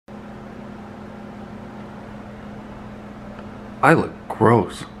I look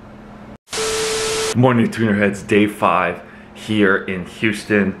gross. Morning, Tweener heads. Day 5 here in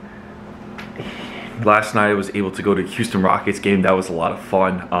Houston. Last night I was able to go to Houston Rockets game. That was a lot of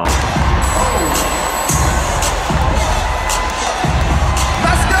fun.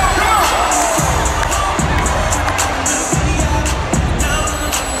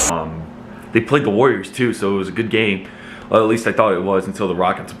 They played the Warriors too, so it was a good game. Well, at least I thought it was until the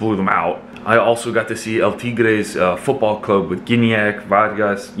Rockets blew them out. I also got to see El Tigres football club with Guignac,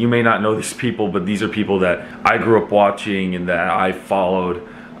 Vargas. You may not know these people, but these are people that I grew up watching and that I followed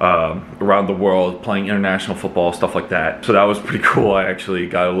around the world, playing international football, stuff like that. So that was pretty cool. I actually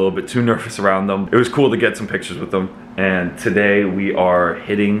got a little bit too nervous around them. It was cool to get some pictures with them. And today we are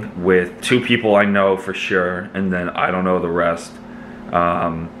hitting with 2 people I know for sure, and then I don't know the rest.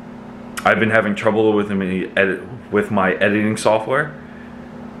 I've been having trouble with my editing software.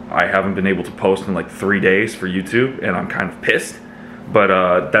 I haven't been able to post in like 3 days for YouTube, and I'm kind of pissed.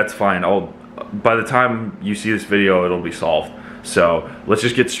 But that's fine. By the time you see this video, it'll be solved. So let's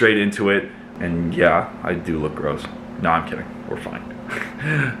just get straight into it. And yeah, I do look gross. No, I'm kidding. We're fine.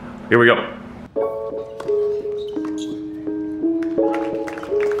 Here we go.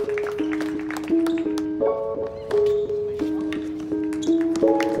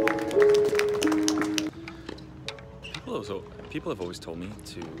 People have always told me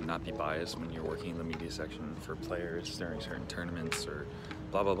to not be biased when you're working in the media section for players during certain tournaments or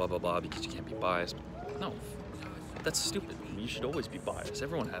blah, blah, blah, blah, blah, because you can't be biased. No, that's stupid. You should always be biased.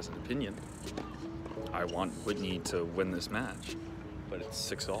 Everyone has an opinion. I want Whitney to win this match, but it's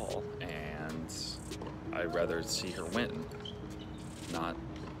 6-all, and I'd rather see her win, not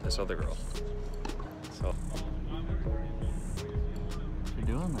this other girl. So. What you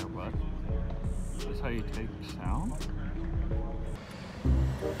doing there, bud? Is this how you take sound?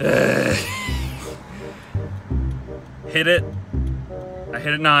 Hit it. I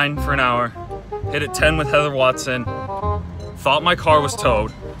hit it 9 for an hour. Hit it 10 with Heather Watson. Thought my car was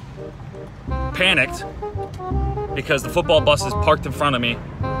towed. Panicked because the football bus is parked in front of me.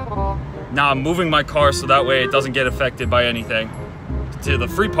 Now I'm moving my car so that way it doesn't get affected by anything to the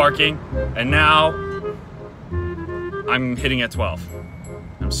free parking, and now I'm hitting at 12.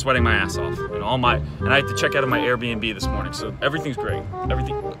 I'm sweating my ass off, and I had to check out of my Airbnb this morning, so everything's great.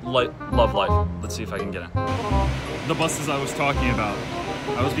 Everything, love life. Let's see if I can get in. The buses I was talking about,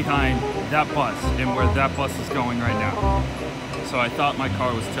 I was behind that bus and where that bus is going right now. So I thought my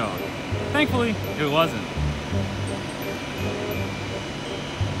car was towed. Thankfully, it wasn't.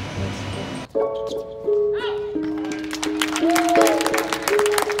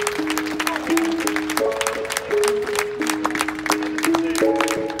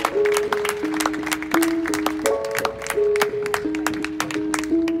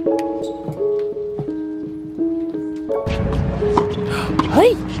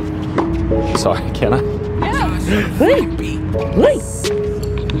 Hey! Sorry, can I? Yeah! Hey! Hey!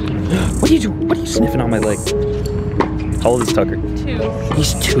 What are you doing? What are you sniffing on my leg? How old is Tucker? 2.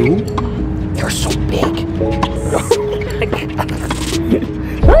 He's 2? You're so big.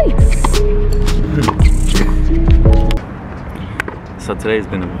 Hey! So today's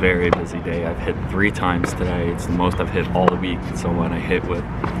been a very busy day. I've hit 3 times today. It's the most I've hit all the week. So when I hit with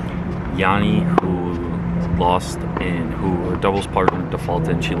Yanni, who her doubles partner defaulted,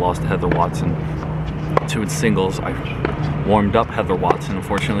 and she lost to Heather Watson. 2 in singles, I warmed up Heather Watson.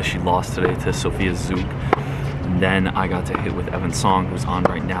 Unfortunately, she lost today to Sophia Zook. And then I got to hit with Evan Song, who's on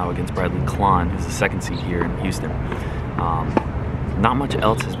right now against Bradley Klon, who's the 2nd seed here in Houston. Not much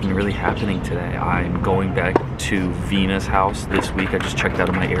else has been really happening today. I'm going back to Vina's house this week. I just checked out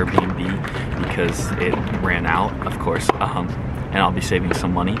of my Airbnb because it ran out, of course, and I'll be saving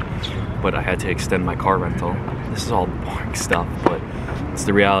some money. But I had to extend my car rental. This is all boring stuff, but it's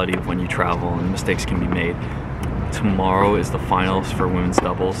the reality of when you travel and mistakes can be made. Tomorrow is the finals for women's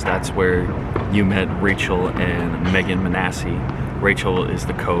doubles. That's where you met Rachel and Megan Manassi. Rachel is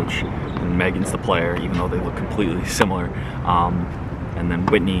the coach and Megan's the player, even though they look completely similar. And then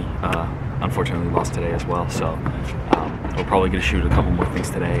Whitney, unfortunately, lost today as well. So we're probably gonna shoot a couple more things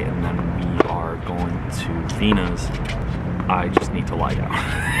today, and then we are going to Vina's. I just need to lie down.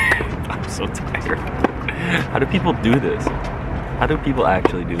 I'm so tired. How do people do this? How do people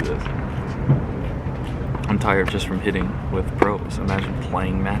actually do this? I'm tired just from hitting with pros. Imagine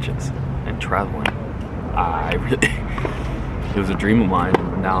playing matches and traveling. It was a dream of mine,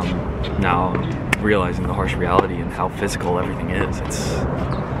 and now I'm realizing the harsh reality and how physical everything is.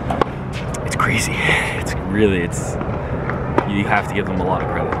 It's crazy. You have to give them a lot of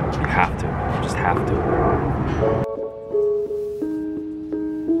credit. You have to. You just have to.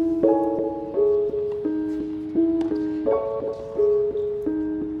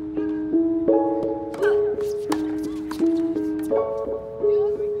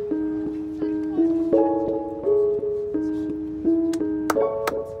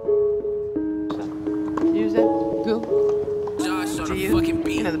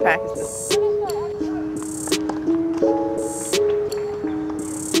 You know, the pack is missing.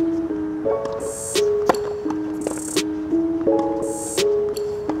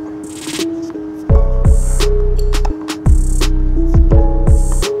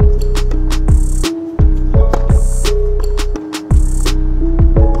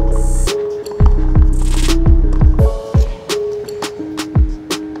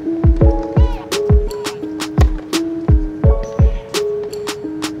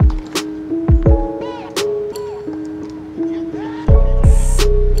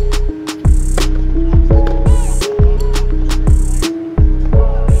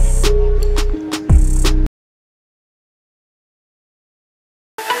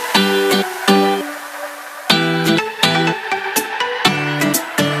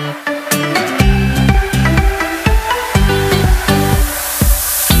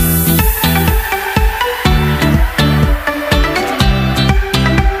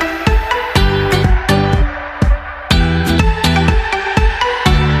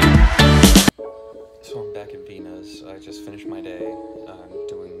 I just finished my day. I'm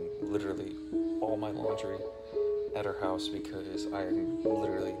doing literally all my laundry at her house because I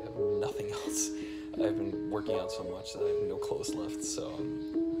literally have nothing else. I've been working out so much that I have no clothes left, so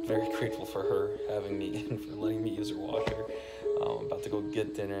I'm very grateful for her having me and for letting me use her washer. I'm about to go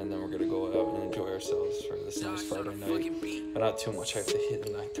get dinner and then we're gonna go out and enjoy ourselves for this nice Friday night. But not too much. I have to hit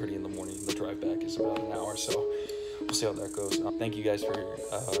at 9:30 in the morning. The drive back is about an hour, so we'll see how that goes. Thank you guys for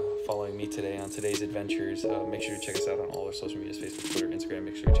following me today on today's adventures. Make sure to check us out on all our social medias, Facebook, Twitter, Instagram.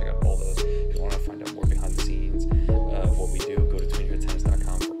 Make sure to check out all